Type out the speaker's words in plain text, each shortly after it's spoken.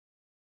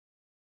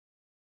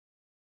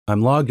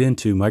I'm logged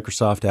into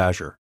Microsoft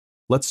Azure.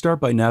 Let's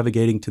start by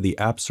navigating to the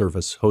app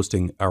service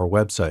hosting our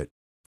website.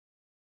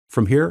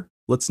 From here,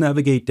 let's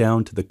navigate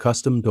down to the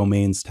Custom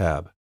Domains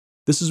tab.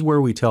 This is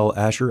where we tell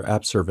Azure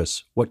App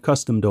Service what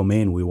custom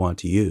domain we want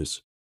to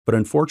use. But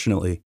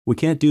unfortunately, we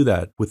can't do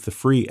that with the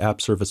free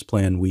app service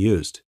plan we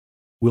used.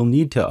 We'll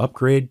need to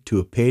upgrade to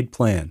a paid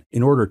plan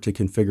in order to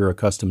configure a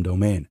custom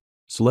domain.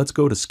 So let's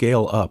go to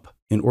Scale Up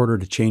in order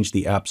to change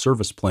the app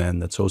service plan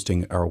that's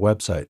hosting our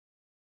website.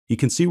 You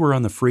can see we're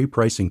on the free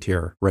pricing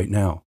tier right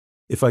now.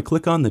 If I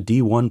click on the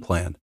D1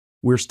 plan,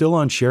 we're still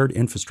on shared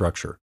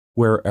infrastructure,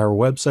 where our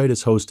website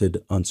is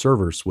hosted on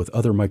servers with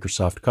other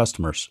Microsoft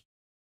customers.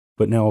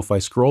 But now if I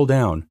scroll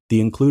down,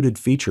 the included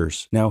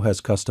features now has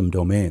custom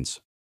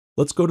domains.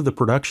 Let's go to the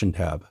Production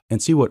tab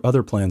and see what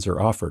other plans are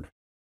offered.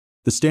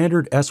 The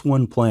standard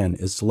S1 plan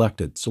is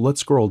selected, so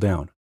let's scroll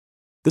down.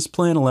 This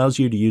plan allows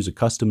you to use a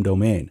custom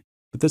domain,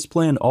 but this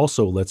plan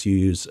also lets you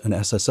use an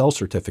SSL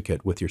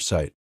certificate with your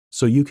site,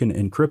 so you can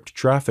encrypt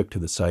traffic to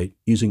the site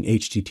using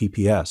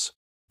HTTPS.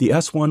 The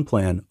S1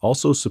 plan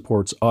also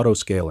supports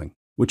auto-scaling,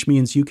 which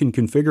means you can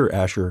configure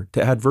Azure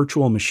to add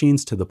virtual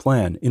machines to the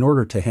plan in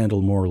order to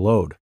handle more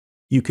load.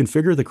 You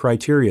configure the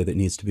criteria that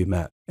needs to be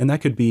met, and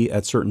that could be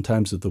at certain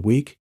times of the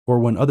week or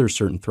when other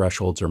certain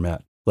thresholds are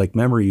met, like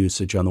memory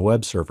usage on the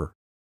web server.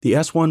 The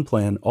S1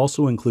 plan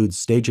also includes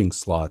staging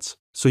slots,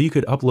 so you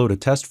could upload a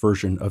test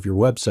version of your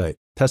website,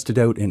 test it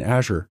out in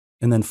Azure,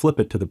 and then flip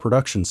it to the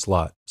production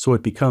slot so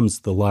it becomes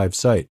the live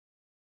site.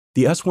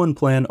 The S1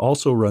 plan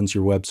also runs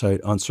your website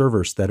on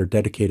servers that are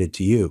dedicated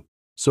to you,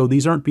 so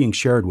these aren't being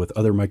shared with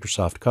other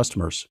Microsoft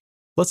customers.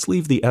 Let's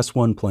leave the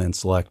S1 plan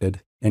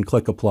selected and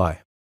click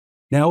Apply.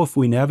 Now if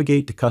we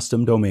navigate to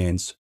Custom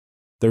Domains,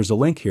 there's a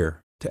link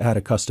here to add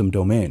a custom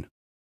domain.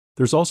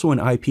 There's also an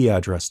IP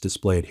address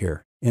displayed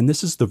here, and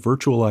this is the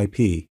virtual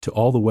IP to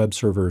all the web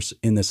servers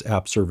in this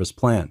app service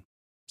plan.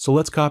 So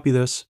let's copy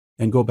this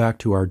and go back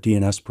to our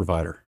DNS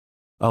provider.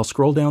 I'll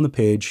scroll down the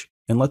page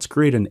and let's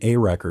create an A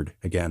record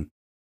again.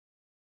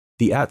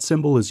 The @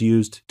 symbol is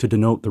used to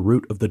denote the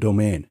root of the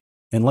domain,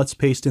 and let's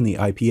paste in the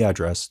IP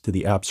address to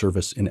the app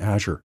service in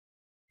Azure.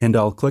 And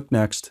I'll click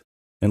Next,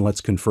 and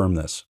let's confirm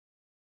this.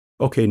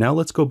 Okay, now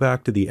let's go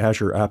back to the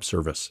Azure App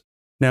Service.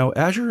 Now,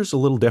 Azure is a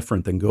little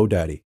different than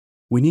GoDaddy.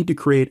 We need to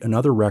create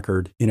another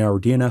record in our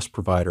DNS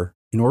provider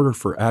in order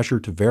for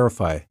Azure to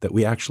verify that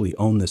we actually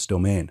own this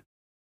domain.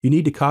 You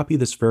need to copy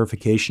this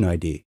verification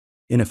ID,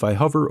 and if I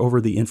hover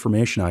over the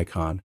information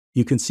icon,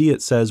 you can see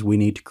it says we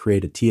need to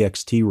create a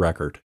TXT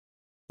record.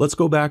 Let's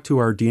go back to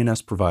our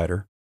DNS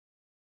provider,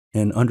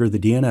 and under the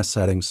DNS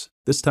settings,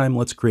 this time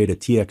let's create a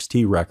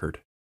TXT record.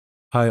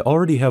 I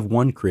already have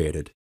one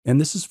created, and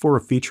this is for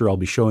a feature I'll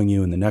be showing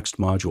you in the next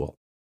module.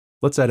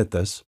 Let's edit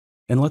this,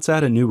 and let's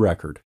add a new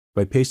record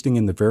by pasting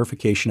in the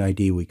verification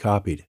ID we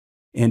copied.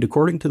 And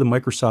according to the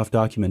Microsoft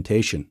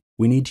documentation,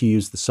 we need to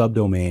use the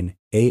subdomain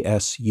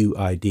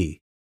ASUID.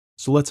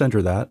 So let's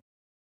enter that,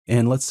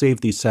 and let's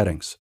save these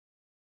settings.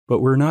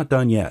 But we're not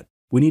done yet.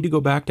 We need to go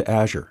back to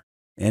Azure,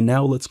 and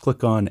now let's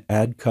click on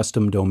Add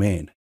Custom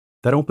Domain.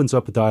 That opens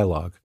up a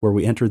dialog where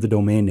we enter the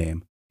domain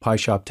name,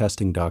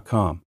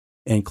 pyshoptesting.com,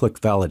 and click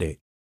Validate.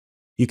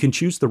 You can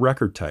choose the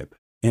record type,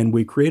 and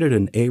we created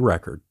an A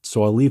record,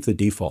 so I'll leave the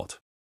default.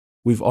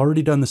 We've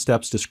already done the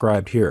steps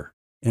described here,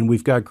 and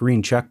we've got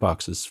green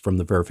checkboxes from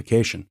the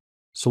verification.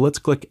 So let's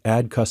click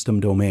Add Custom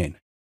Domain.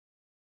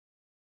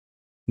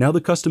 Now the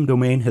custom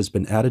domain has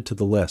been added to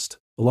the list,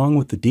 along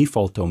with the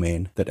default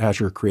domain that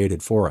Azure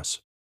created for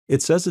us.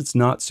 It says it's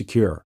not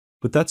secure,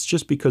 but that's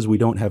just because we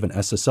don't have an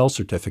SSL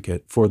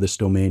certificate for this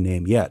domain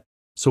name yet,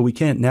 so we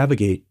can't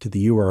navigate to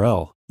the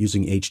URL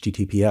using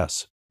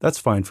HTTPS. That's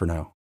fine for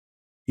now.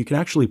 You can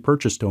actually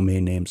purchase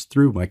domain names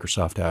through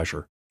Microsoft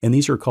Azure, and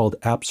these are called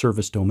app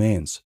service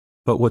domains.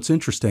 But what's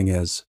interesting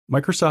is,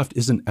 Microsoft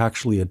isn't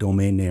actually a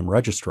domain name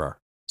registrar.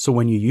 So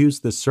when you use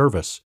this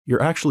service,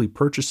 you're actually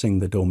purchasing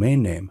the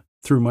domain name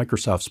through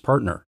Microsoft's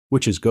partner,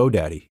 which is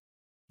GoDaddy.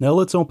 Now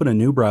let's open a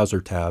new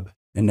browser tab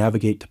and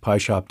navigate to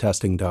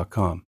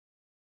pyshoptesting.com.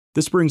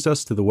 This brings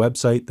us to the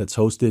website that's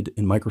hosted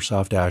in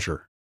Microsoft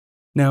Azure.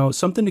 Now,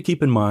 something to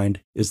keep in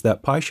mind is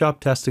that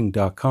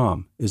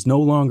pyshoptesting.com is no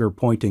longer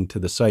pointing to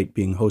the site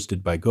being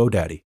hosted by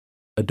GoDaddy.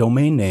 A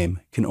domain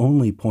name can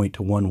only point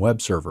to one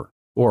web server,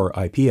 or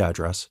IP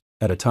address,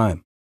 at a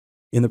time.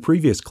 In the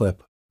previous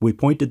clip, we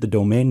pointed the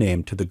domain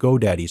name to the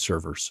GoDaddy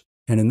servers,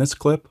 and in this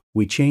clip,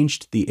 we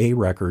changed the A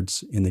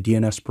records in the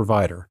DNS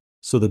provider,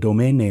 so the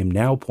domain name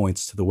now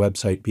points to the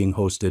website being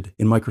hosted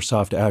in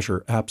Microsoft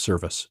Azure App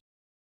Service.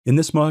 In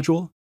this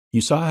module,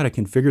 you saw how to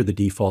configure the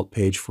default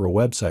page for a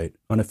website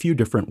on a few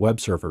different web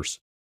servers.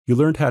 You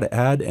learned how to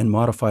add and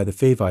modify the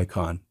fave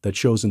icon that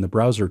shows in the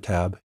Browser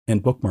tab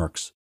and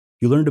bookmarks.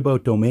 You learned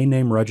about domain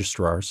name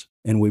registrars,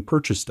 and we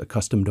purchased a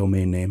custom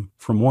domain name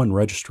from one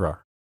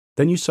registrar.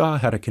 Then you saw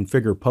how to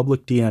configure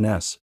public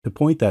DNS to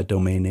point that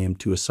domain name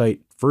to a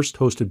site first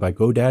hosted by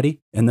GoDaddy,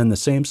 and then the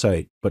same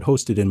site, but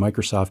hosted in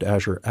Microsoft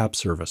Azure App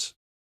Service.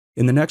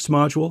 In the next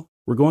module,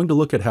 we're going to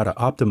look at how to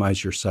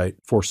optimize your site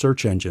for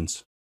search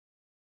engines.